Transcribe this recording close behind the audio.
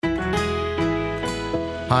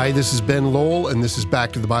Hi, this is Ben Lowell, and this is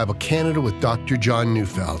Back to the Bible Canada with Dr. John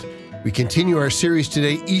Neufeld. We continue our series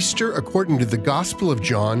today, Easter according to the Gospel of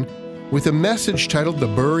John, with a message titled The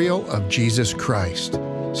Burial of Jesus Christ.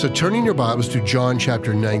 So turning your Bibles to John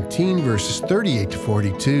chapter 19, verses 38 to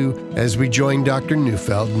 42, as we join Dr.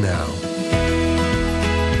 Neufeld now.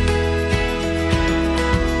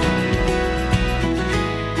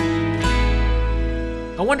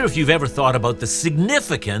 I wonder if you've ever thought about the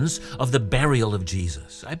significance of the burial of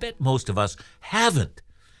Jesus. I bet most of us haven't.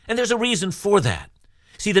 And there's a reason for that.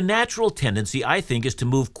 See, the natural tendency, I think, is to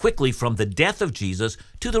move quickly from the death of Jesus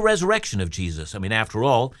to the resurrection of Jesus. I mean, after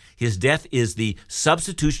all, his death is the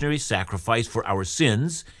substitutionary sacrifice for our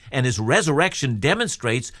sins, and his resurrection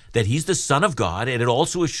demonstrates that he's the Son of God, and it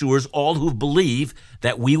also assures all who believe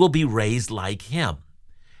that we will be raised like him.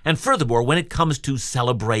 And furthermore, when it comes to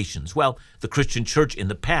celebrations, well, the Christian church in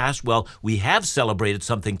the past, we have celebrated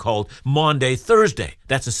something called Maundy Thursday.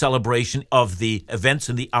 That's a celebration of the events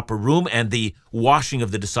in the upper room and the washing of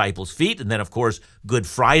the disciples' feet. And then, of course, Good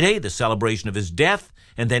Friday, the celebration of his death,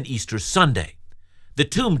 and then Easter Sunday. The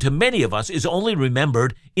tomb, to many of us, is only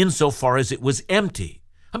remembered insofar as it was empty.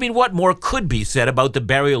 I mean, what more could be said about the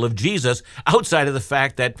burial of Jesus outside of the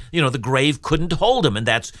fact that, the grave couldn't hold him, and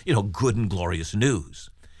that's, good and glorious news.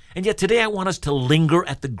 And yet today I want us to linger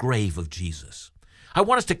at the grave of Jesus. I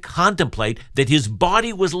want us to contemplate that his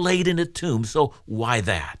body was laid in a tomb, so why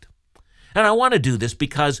that? And I want to do this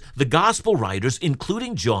because the gospel writers,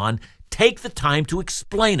 including John, take the time to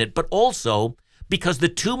explain it, but also because the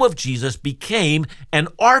tomb of Jesus became an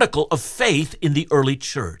article of faith in the early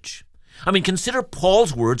church. I mean, consider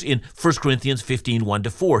Paul's words in 1 Corinthians 15,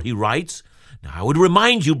 1-4. He writes, "Now I would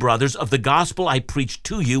remind you, brothers, of the gospel I preached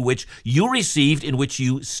to you, which you received, in which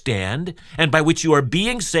you stand, and by which you are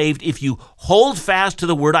being saved, if you hold fast to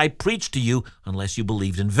the word I preached to you, unless you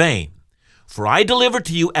believed in vain. For I delivered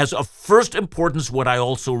to you as of first importance what I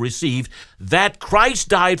also received, that Christ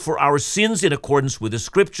died for our sins in accordance with the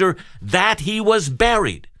Scripture, that he was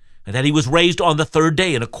buried, and that he was raised on the third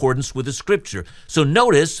day in accordance with the Scripture." So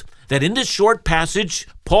notice that in this short passage,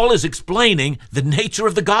 Paul is explaining the nature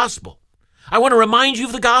of the gospel. I want to remind you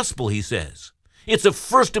of the gospel, he says. It's of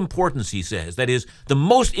first importance, he says. That is, the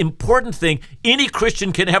most important thing any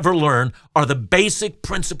Christian can ever learn are the basic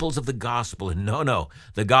principles of the gospel. And no,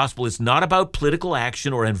 the gospel is not about political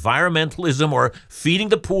action or environmentalism or feeding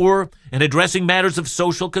the poor and addressing matters of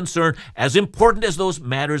social concern, as important as those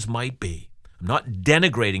matters might be. I'm not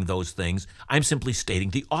denigrating those things. I'm simply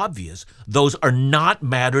stating the obvious. Those are not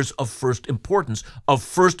matters of first importance. Of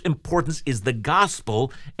first importance is the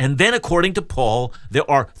gospel. And then, according to Paul, there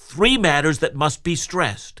are three matters that must be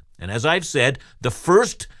stressed. And as I've said, the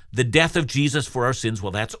first, the death of Jesus for our sins,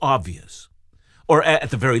 that's obvious. Or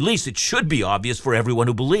at the very least, it should be obvious for everyone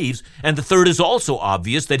who believes. And the third is also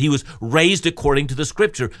obvious, that he was raised according to the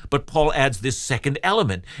Scripture. But Paul adds this second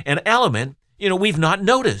element. An element, we've not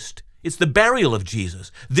noticed. It's the burial of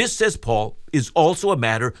Jesus. This, says Paul, is also a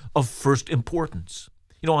matter of first importance.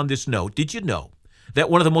 On this note, did you know that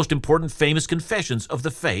one of the most important famous confessions of the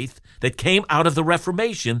faith that came out of the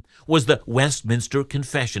Reformation was the Westminster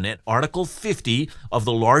Confession? And Article 50 of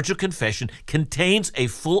the larger confession contains a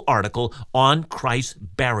full article on Christ's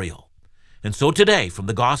burial. And so today, from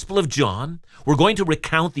the Gospel of John, we're going to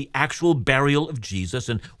recount the actual burial of Jesus.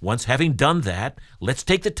 And once having done that, let's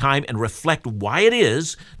take the time and reflect why it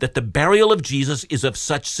is that the burial of Jesus is of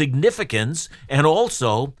such significance, and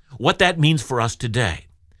also what that means for us today.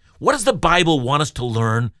 What does the Bible want us to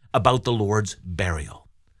learn about the Lord's burial?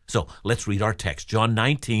 So let's read our text, John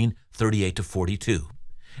 19, 38-42.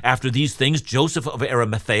 "After these things, Joseph of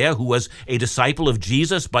Arimathea, who was a disciple of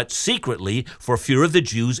Jesus, but secretly, for fear of the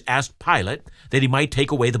Jews, asked Pilate that he might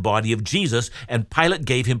take away the body of Jesus, and Pilate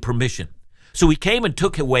gave him permission. So he came and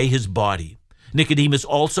took away his body. Nicodemus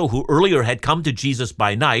also, who earlier had come to Jesus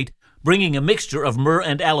by night, bringing a mixture of myrrh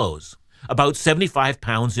and aloes, about 75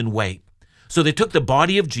 pounds in weight. So they took the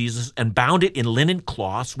body of Jesus and bound it in linen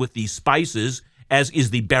cloths with these spices, as is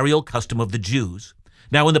the burial custom of the Jews.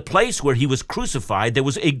 Now in the place where he was crucified there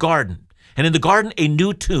was a garden, and in the garden a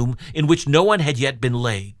new tomb in which no one had yet been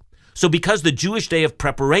laid. So because the Jewish day of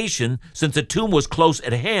preparation, since the tomb was close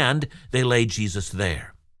at hand, they laid Jesus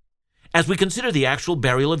there." As we consider the actual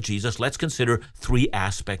burial of Jesus, let's consider three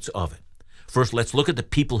aspects of it. First, let's look at the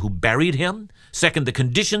people who buried him. Second, the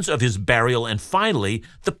conditions of his burial. And finally,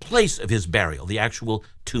 the place of his burial, the actual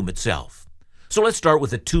tomb itself. So let's start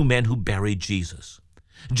with the two men who buried Jesus.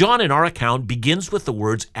 John, in our account, begins with the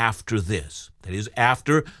words "after this." That is,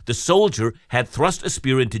 after the soldier had thrust a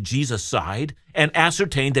spear into Jesus' side and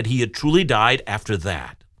ascertained that he had truly died after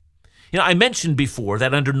that. I mentioned before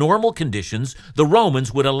that under normal conditions, the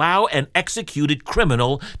Romans would allow an executed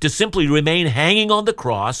criminal to simply remain hanging on the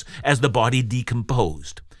cross as the body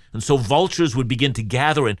decomposed. And so vultures would begin to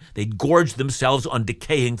gather and they'd gorge themselves on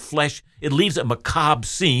decaying flesh. It leaves a macabre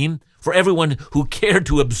scene for everyone who cared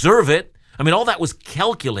to observe it. All that was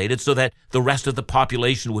calculated so that the rest of the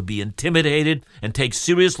population would be intimidated and take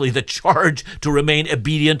seriously the charge to remain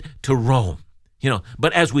obedient to Rome.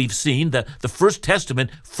 But as we've seen, the First Testament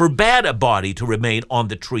forbade a body to remain on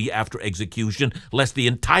the tree after execution, lest the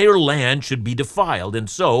entire land should be defiled, and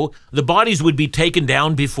so the bodies would be taken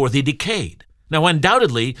down before they decayed. Now,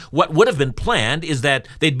 undoubtedly, what would have been planned is that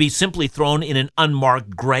they'd be simply thrown in an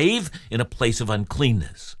unmarked grave in a place of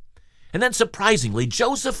uncleanness. And then, surprisingly,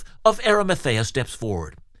 Joseph of Arimathea steps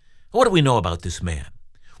forward. What do we know about this man?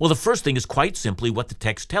 Well, the first thing is quite simply what the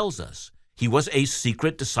text tells us. He was a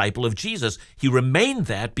secret disciple of Jesus. He remained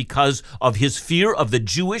that because of his fear of the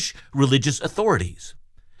Jewish religious authorities.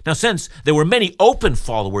 Now, since there were many open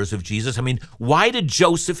followers of Jesus, why did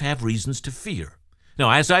Joseph have reasons to fear? Now,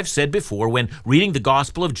 as I've said before, when reading the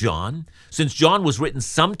Gospel of John, since John was written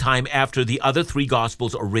sometime after the other three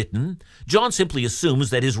Gospels are written, John simply assumes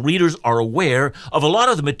that his readers are aware of a lot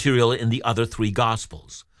of the material in the other three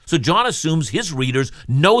Gospels. So John assumes his readers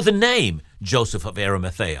know the name Joseph of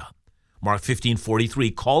Arimathea. Mark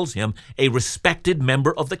 15:43 calls him a respected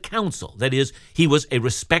member of the council. That is, he was a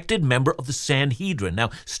respected member of the Sanhedrin. Now,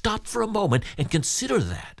 stop for a moment and consider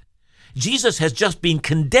that. Jesus has just been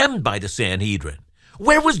condemned by the Sanhedrin.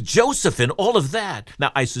 Where was Joseph in all of that?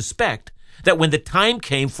 Now, I suspect that when the time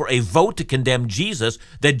came for a vote to condemn Jesus,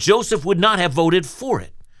 that Joseph would not have voted for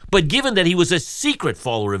it. But given that he was a secret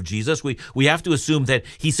follower of Jesus, we have to assume that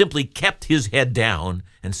he simply kept his head down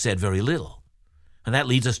and said very little. And that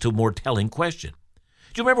leads us to a more telling question.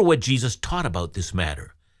 Do you remember what Jesus taught about this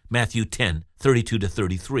matter? Matthew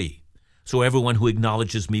 10:32-33. So everyone who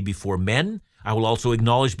acknowledges me before men, I will also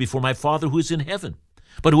acknowledge before my Father who is in heaven.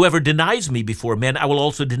 But whoever denies me before men, I will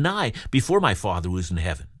also deny before my Father who is in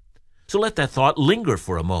heaven. So let that thought linger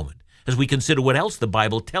for a moment as we consider what else the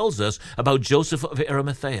Bible tells us about Joseph of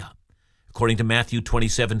Arimathea. According to Matthew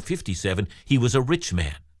 27:57, he was a rich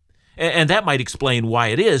man. And that might explain why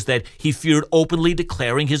it is that he feared openly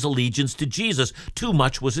declaring his allegiance to Jesus. Too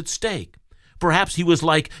much was at stake. Perhaps he was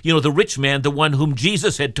like, the rich man, the one whom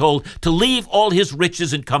Jesus had told to leave all his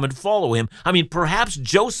riches and come and follow him. Perhaps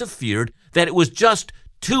Joseph feared that it was just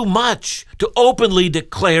too much to openly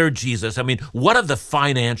declare Jesus. What of the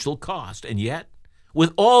financial cost? And yet,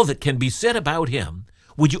 with all that can be said about him,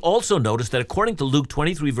 would you also notice that according to Luke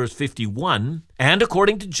 23:51, and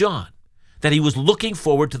according to John, that he was looking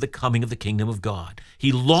forward to the coming of the kingdom of God.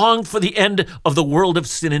 He longed for the end of the world of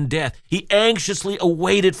sin and death. He anxiously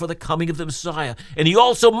awaited for the coming of the Messiah. And he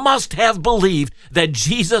also must have believed that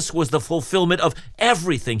Jesus was the fulfillment of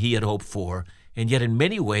everything he had hoped for. And yet in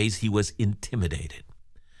many ways he was intimidated.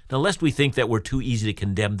 Now, lest we think that we're too easy to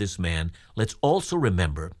condemn this man, let's also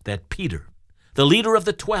remember that Peter, the leader of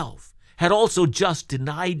the 12, had also just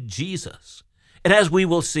denied Jesus. And as we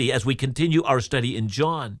will see as we continue our study in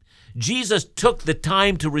John, Jesus took the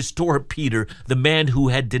time to restore Peter, the man who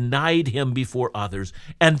had denied him before others.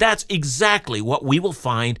 And that's exactly what we will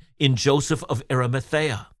find in Joseph of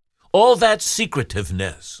Arimathea. All that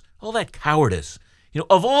secretiveness, all that cowardice,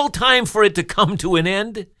 of all time for it to come to an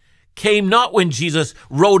end, came not when Jesus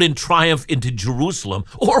rode in triumph into Jerusalem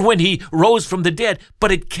or when he rose from the dead,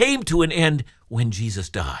 but it came to an end when Jesus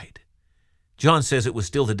died. John says it was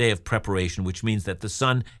still the day of preparation, which means that the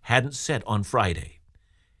sun hadn't set on Friday.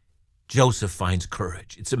 Joseph finds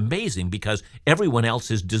courage. It's amazing because everyone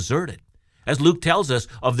else is deserted. As Luke tells us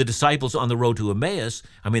of the disciples on the road to Emmaus,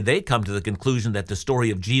 they come to the conclusion that the story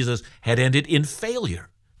of Jesus had ended in failure.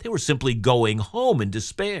 They were simply going home in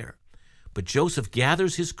despair. But Joseph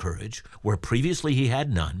gathers his courage where previously he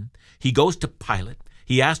had none. He goes to Pilate.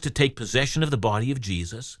 He asks to take possession of the body of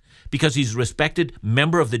Jesus. Because he's a respected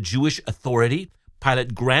member of the Jewish authority,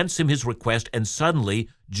 Pilate grants him his request, and suddenly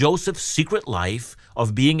Joseph's secret life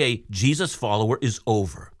of being a Jesus follower is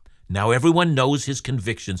over. Now everyone knows his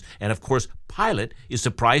convictions, and of course Pilate is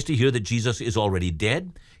surprised to hear that Jesus is already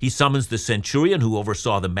dead. He summons the centurion who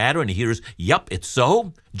oversaw the matter, and he hears, "Yup, it's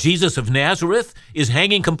so. Jesus of Nazareth is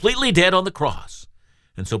hanging completely dead on the cross."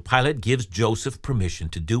 And so Pilate gives Joseph permission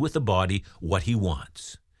to do with the body what he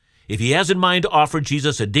wants. If he has in mind to offer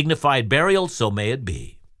Jesus a dignified burial, so may it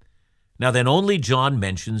be. Now then, only John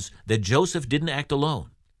mentions that Joseph didn't act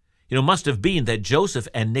alone. It must have been that Joseph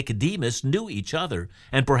and Nicodemus knew each other,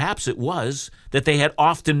 and perhaps it was that they had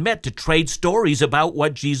often met to trade stories about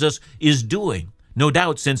what Jesus is doing. No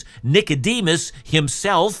doubt, since Nicodemus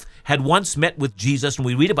himself had once met with Jesus, and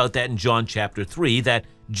we read about that in John chapter 3, that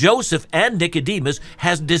Joseph and Nicodemus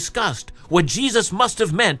has discussed what Jesus must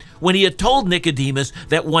have meant when he had told Nicodemus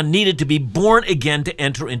that one needed to be born again to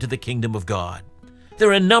enter into the kingdom of God. There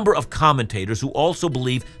are a number of commentators who also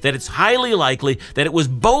believe that it's highly likely that it was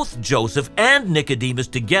both Joseph and Nicodemus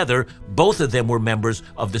together. Both of them were members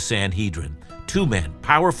of the Sanhedrin. Two men,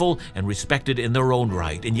 powerful and respected in their own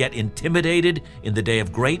right, and yet intimidated in the day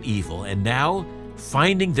of great evil, and now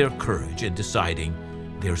finding their courage and deciding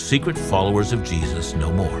they're secret followers of Jesus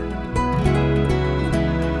no more.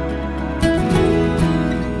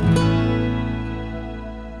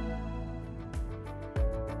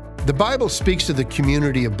 The Bible speaks of the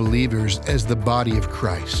community of believers as the body of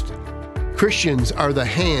Christ. Christians are the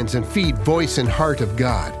hands and feet, voice and heart of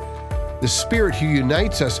God. The Spirit who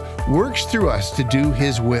unites us works through us to do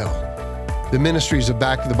His will. The ministries of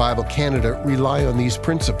Back to the Bible Canada rely on these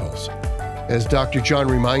principles. As Dr. John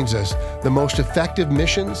reminds us, the most effective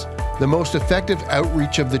missions, the most effective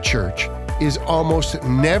outreach of the church is almost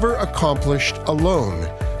never accomplished alone.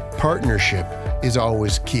 Partnership is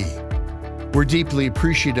always key. We're deeply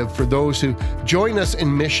appreciative for those who join us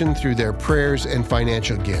in mission through their prayers and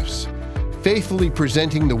financial gifts. Faithfully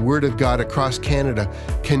presenting the Word of God across Canada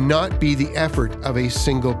cannot be the effort of a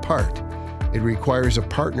single part. It requires a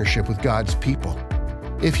partnership with God's people.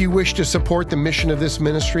 If you wish to support the mission of this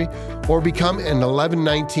ministry or become an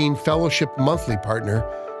 1119 Fellowship monthly partner,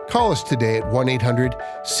 call us today at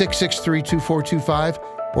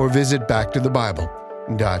 1-800-663-2425 or visit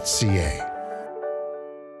backtothebible.ca.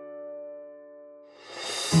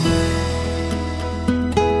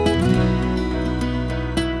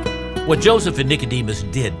 What Joseph and Nicodemus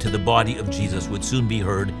did to the body of Jesus would soon be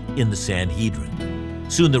heard in the Sanhedrin.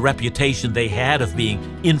 Soon the reputation they had of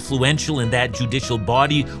being influential in that judicial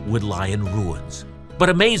body would lie in ruins. But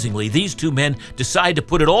amazingly, these two men decide to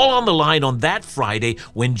put it all on the line on that Friday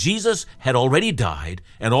when Jesus had already died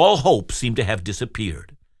and all hope seemed to have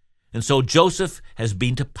disappeared. And so Joseph has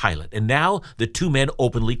been to Pilate, and now the two men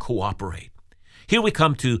openly cooperate. Here we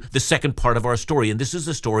come to the second part of our story, and this is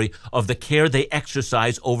the story of the care they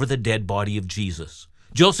exercise over the dead body of Jesus.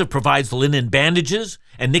 Joseph provides the linen bandages,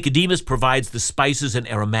 and Nicodemus provides the spices and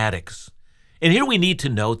aromatics. And here we need to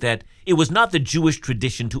note that it was not the Jewish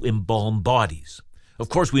tradition to embalm bodies. Of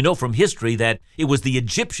course, we know from history that it was the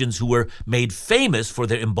Egyptians who were made famous for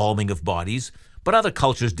their embalming of bodies, but other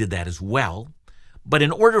cultures did that as well. But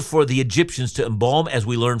in order for the Egyptians to embalm, as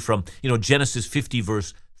we learn from Genesis 50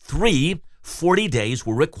 verse 3, 40 days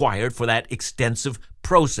were required for that extensive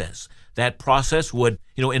process. That process would,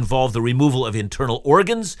 involve the removal of internal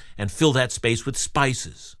organs and fill that space with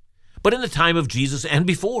spices. But in the time of Jesus and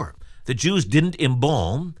before, the Jews didn't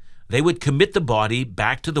embalm. They would commit the body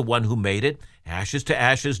back to the one who made it, ashes to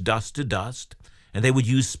ashes, dust to dust, and they would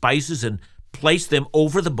use spices and place them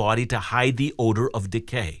over the body to hide the odor of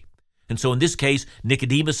decay. And so in this case,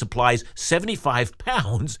 Nicodemus supplies 75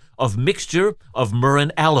 pounds of mixture of myrrh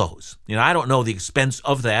and aloes. I don't know the expense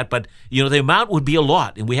of that, but, the amount would be a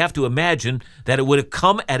lot, and we have to imagine that it would have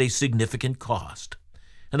come at a significant cost.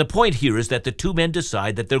 And the point here is that the two men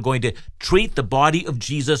decide that they're going to treat the body of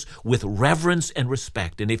Jesus with reverence and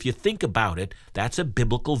respect. And if you think about it, that's a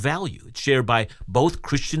biblical value. It's shared by both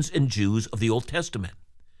Christians and Jews of the Old Testament.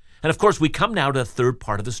 And of course, we come now to the third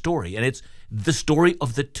part of the story, and it's the story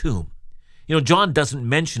of the tomb. John doesn't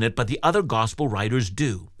mention it, but the other gospel writers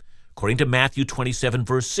do. According to Matthew 27,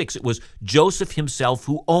 verse 6, it was Joseph himself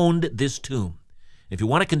who owned this tomb. If you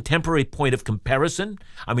want a contemporary point of comparison,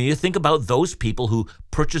 you think about those people who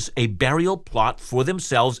purchased a burial plot for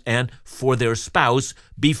themselves and for their spouse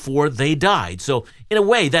before they died. So, in a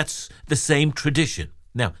way, that's the same tradition.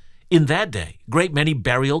 Now, in that day, a great many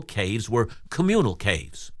burial caves were communal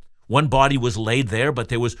caves. One body was laid there, but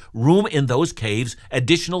there was room in those caves,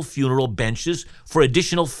 additional funeral benches for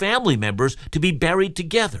additional family members to be buried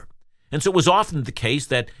together. And so it was often the case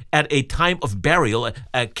that at a time of burial,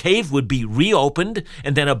 a cave would be reopened,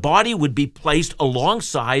 and then a body would be placed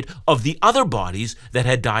alongside of the other bodies that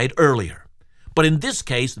had died earlier. But in this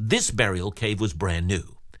case, this burial cave was brand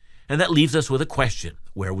new. And that leaves us with a question.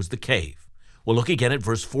 Where was the cave? Well, look again at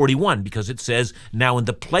verse 41, because it says, "Now in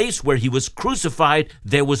the place where he was crucified,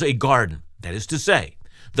 there was a garden." That is to say,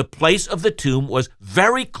 the place of the tomb was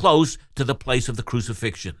very close to the place of the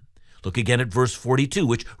crucifixion. Look again at verse 42,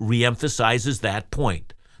 which reemphasizes that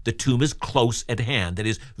point. The tomb is close at hand. That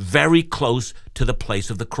is, very close to the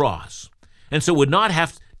place of the cross. And so it would not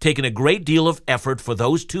have taken a great deal of effort for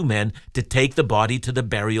those two men to take the body to the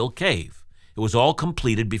burial cave. It was all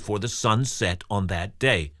completed before the sun set on that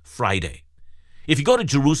day, Friday. If you go to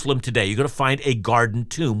Jerusalem today, you're going to find a garden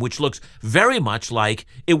tomb, which looks very much like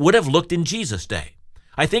it would have looked in Jesus' day.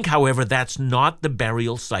 I think, however, that's not the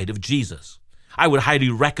burial site of Jesus. I would highly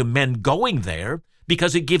recommend going there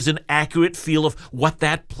because it gives an accurate feel of what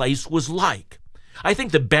that place was like. I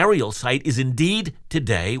think the burial site is indeed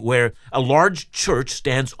today where a large church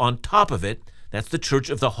stands on top of it. That's the Church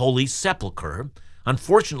of the Holy Sepulchre.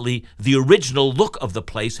 Unfortunately, the original look of the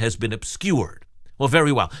place has been obscured. Well,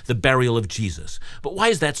 very well, the burial of Jesus. But why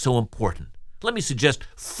is that so important? Let me suggest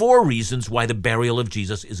 4 reasons why the burial of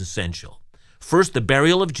Jesus is essential. First, the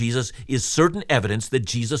burial of Jesus is certain evidence that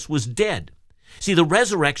Jesus was dead. See, the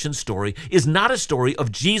resurrection story is not a story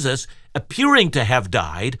of Jesus appearing to have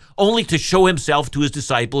died only to show himself to his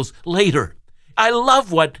disciples later. I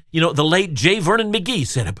love what, the late J. Vernon McGee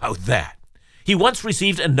said about that. He once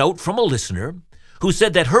received a note from a listener who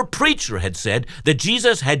said that her preacher had said that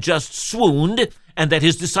Jesus had just swooned and that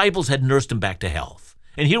his disciples had nursed him back to health.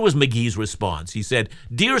 And here was McGee's response. He said,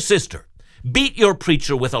 "Dear sister, beat your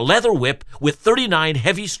preacher with a leather whip with 39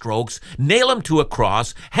 heavy strokes, nail him to a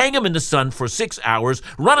cross, hang him in the sun for 6 hours,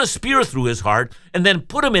 run a spear through his heart, and then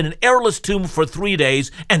put him in an airless tomb for 3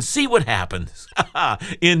 days and see what happens."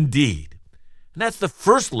 Indeed. And that's the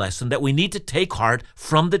first lesson that we need to take heart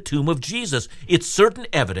from the tomb of Jesus. It's certain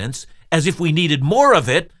evidence, as if we needed more of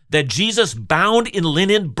it, that Jesus, bound in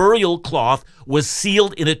linen burial cloth, was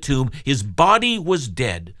sealed in a tomb. His body was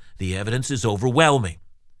dead. The evidence is overwhelming.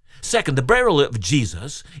 Second, the burial of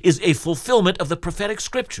Jesus is a fulfillment of the prophetic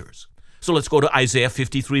scriptures. So let's go to Isaiah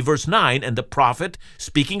 53, verse 9, and the prophet,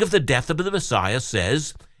 speaking of the death of the Messiah,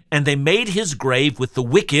 says, "And they made his grave with the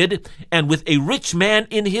wicked and with a rich man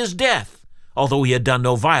in his death, although he had done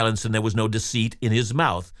no violence and there was no deceit in his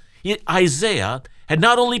mouth." Isaiah had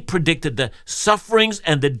not only predicted the sufferings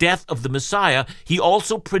and the death of the Messiah, he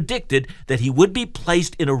also predicted that he would be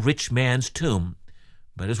placed in a rich man's tomb.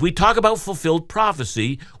 But as we talk about fulfilled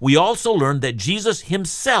prophecy, we also learn that Jesus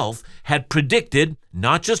himself had predicted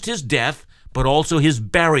not just his death, but also his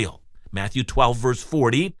burial. Matthew 12, verse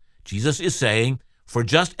 40, Jesus is saying, "For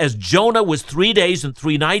just as Jonah was 3 days and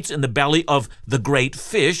 3 nights in the belly of the great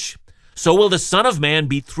fish, so will the Son of Man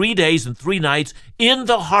be 3 days and 3 nights in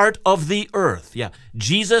the heart of the earth." Yeah,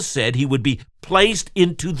 Jesus said he would be placed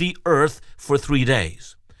into the earth for 3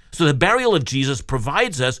 days. So the burial of Jesus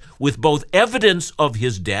provides us with both evidence of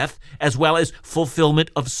his death as well as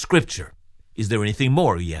fulfillment of Scripture. Is there anything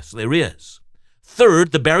more? Yes, there is.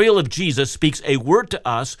 Third, the burial of Jesus speaks a word to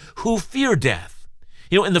us who fear death.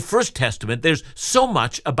 In the First Testament, there's so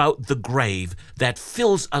much about the grave that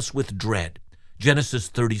fills us with dread. Genesis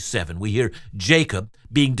 37, we hear Jacob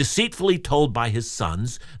being deceitfully told by his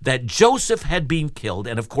sons that Joseph had been killed,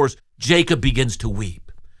 and of course, Jacob begins to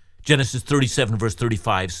weep. Genesis 37, verse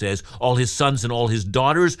 35 says, "All his sons and all his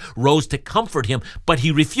daughters rose to comfort him, but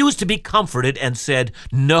he refused to be comforted and said,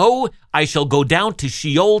 'No, I shall go down to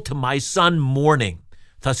Sheol to my son mourning.'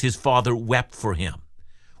 Thus his father wept for him."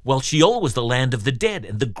 Well, Sheol was the land of the dead,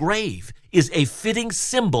 and the grave is a fitting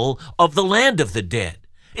symbol of the land of the dead.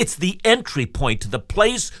 It's the entry point to the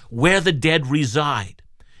place where the dead reside.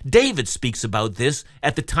 David speaks about this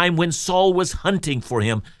at the time when Saul was hunting for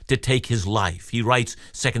him to take his life. He writes,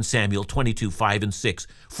 2 Samuel 22, 5 and 6,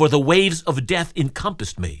 "For the waves of death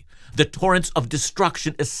encompassed me. The torrents of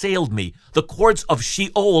destruction assailed me. The cords of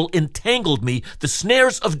Sheol entangled me. The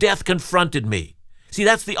snares of death confronted me." See,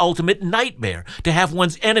 that's the ultimate nightmare, to have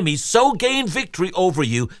one's enemies so gain victory over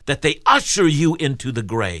you that they usher you into the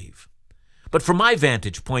grave. But from my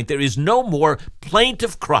vantage point, there is no more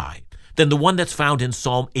plaintive cry than the one that's found in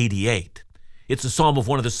Psalm 88. It's a psalm of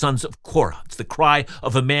one of the sons of Korah. It's the cry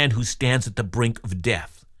of a man who stands at the brink of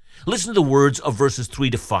death. Listen to the words of verses 3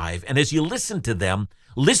 to 5, and as you listen to them,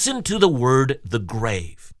 listen to the word, the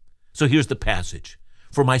grave. So here's the passage.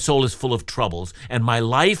 "For my soul is full of troubles, and my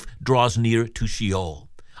life draws near to Sheol.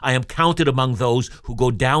 I am counted among those who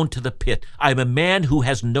go down to the pit. I am a man who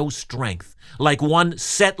has no strength, like one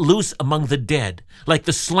set loose among the dead, like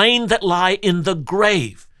the slain that lie in the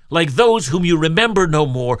grave, like those whom you remember no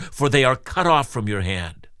more, for they are cut off from your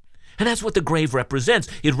hand." And that's what the grave represents.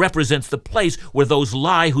 It represents the place where those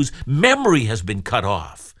lie whose memory has been cut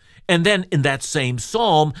off. And then in that same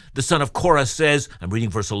psalm, the son of Korah says, I'm reading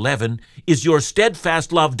verse 11, "Is your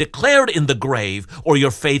steadfast love declared in the grave, or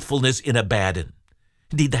your faithfulness in Abaddon?"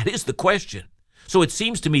 Indeed, that is the question. So it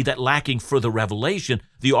seems to me that lacking further revelation,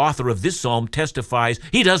 the author of this psalm testifies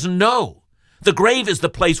he doesn't know. The grave is the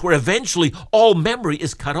place where eventually all memory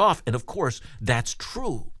is cut off, and of course, that's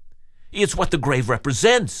true. It's what the grave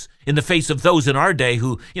represents. In the face of those in our day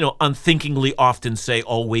who, unthinkingly often say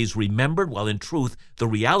always remembered, while in truth, the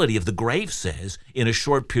reality of the grave says in a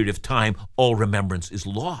short period of time, all remembrance is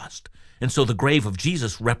lost. And so the grave of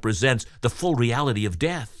Jesus represents the full reality of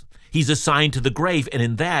death. He's assigned to the grave, and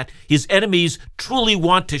in that, his enemies truly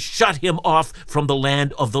want to shut him off from the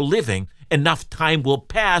land of the living. Enough time will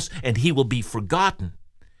pass, and he will be forgotten.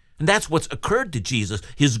 And that's what's occurred to Jesus.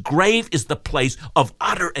 His grave is the place of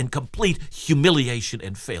utter and complete humiliation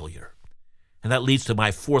and failure. And that leads to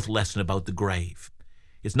my fourth lesson about the grave.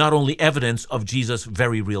 It's not only evidence of Jesus'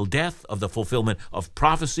 very real death, of the fulfillment of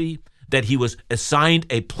prophecy, that he was assigned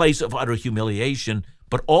a place of utter humiliation,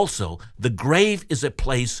 but also the grave is a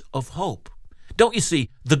place of hope. Don't you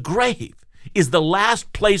see, the grave is the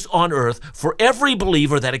last place on earth for every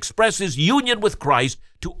believer that expresses union with Christ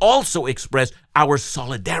to also express our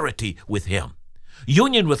solidarity with him.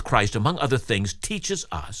 Union with Christ, among other things, teaches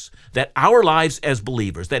us that our lives as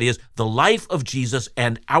believers, that is, the life of Jesus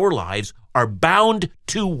and our lives, are bound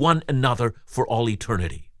to one another for all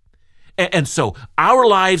eternity. And so our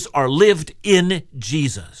lives are lived in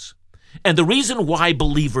Jesus. And the reason why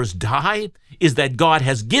believers die is that God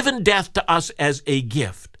has given death to us as a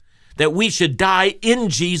gift, that we should die in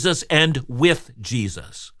Jesus and with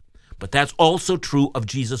Jesus. But that's also true of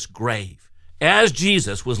Jesus' grave. As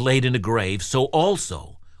Jesus was laid in a grave, so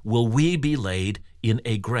also will we be laid in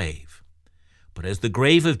a grave. But as the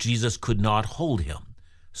grave of Jesus could not hold him,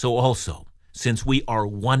 so also, since we are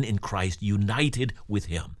one in Christ, united with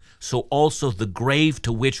him, so also the grave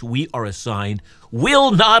to which we are assigned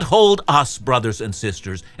will not hold us, brothers and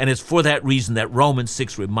sisters. And it's for that reason that Romans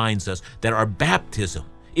 6 reminds us that our baptism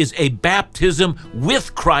is a baptism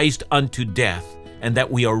with Christ unto death, and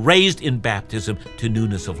that we are raised in baptism to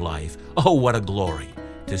newness of life. Oh, what a glory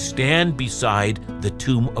to stand beside the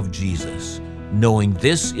tomb of Jesus, knowing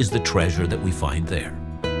this is the treasure that we find there.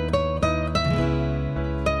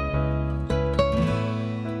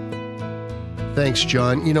 Thanks,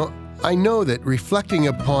 John. I know that reflecting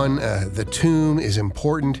upon the tomb is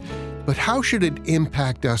important, but how should it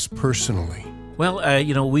impact us personally? Well,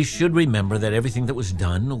 we should remember that everything that was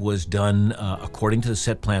done according to the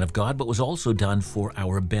set plan of God, but was also done for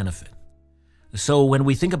our benefit. So when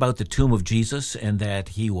we think about the tomb of Jesus and that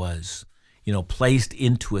he was, placed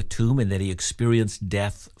into a tomb and that he experienced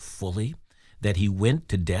death fully, that he went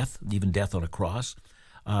to death, even death on a cross,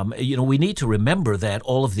 we need to remember that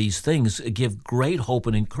all of these things give great hope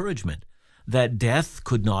and encouragement. That death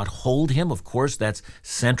could not hold him, of course, that's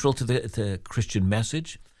central to the Christian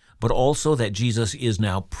message. But also that Jesus is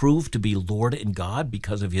now proved to be Lord and God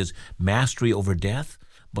because of his mastery over death,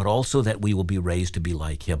 but also that we will be raised to be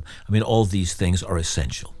like him. All these things are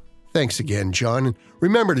essential. Thanks again, John. And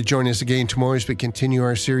remember to join us again tomorrow as we continue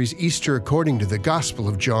our series, Easter According to the Gospel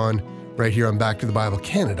of John, right here on Back to the Bible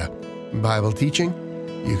Canada. Bible teaching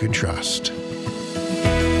you can trust.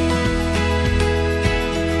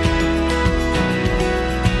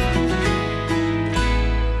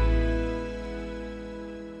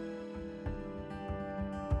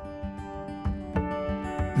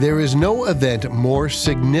 There is no event more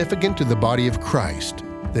significant to the body of Christ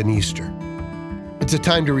than Easter. It's a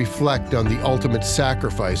time to reflect on the ultimate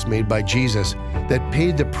sacrifice made by Jesus that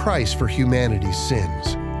paid the price for humanity's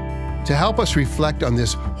sins. To help us reflect on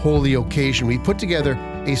this holy occasion, we put together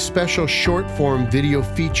a special short-form video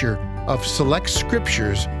feature of select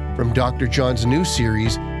scriptures from Dr. John's new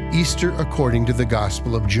series, Easter According to the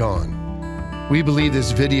Gospel of John. We believe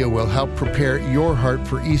this video will help prepare your heart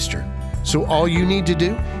for Easter. So all you need to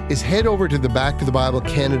do is head over to the Back to the Bible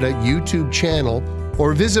Canada YouTube channel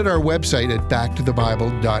or visit our website at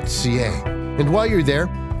backtothebible.ca. And while you're there,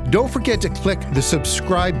 don't forget to click the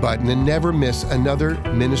subscribe button and never miss another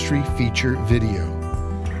ministry feature video.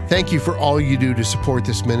 Thank you for all you do to support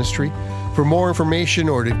this ministry. For more information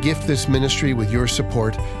or to gift this ministry with your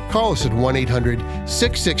support, call us at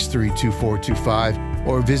 1-800-663-2425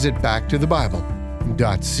 or visit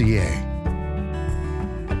backtothebible.ca.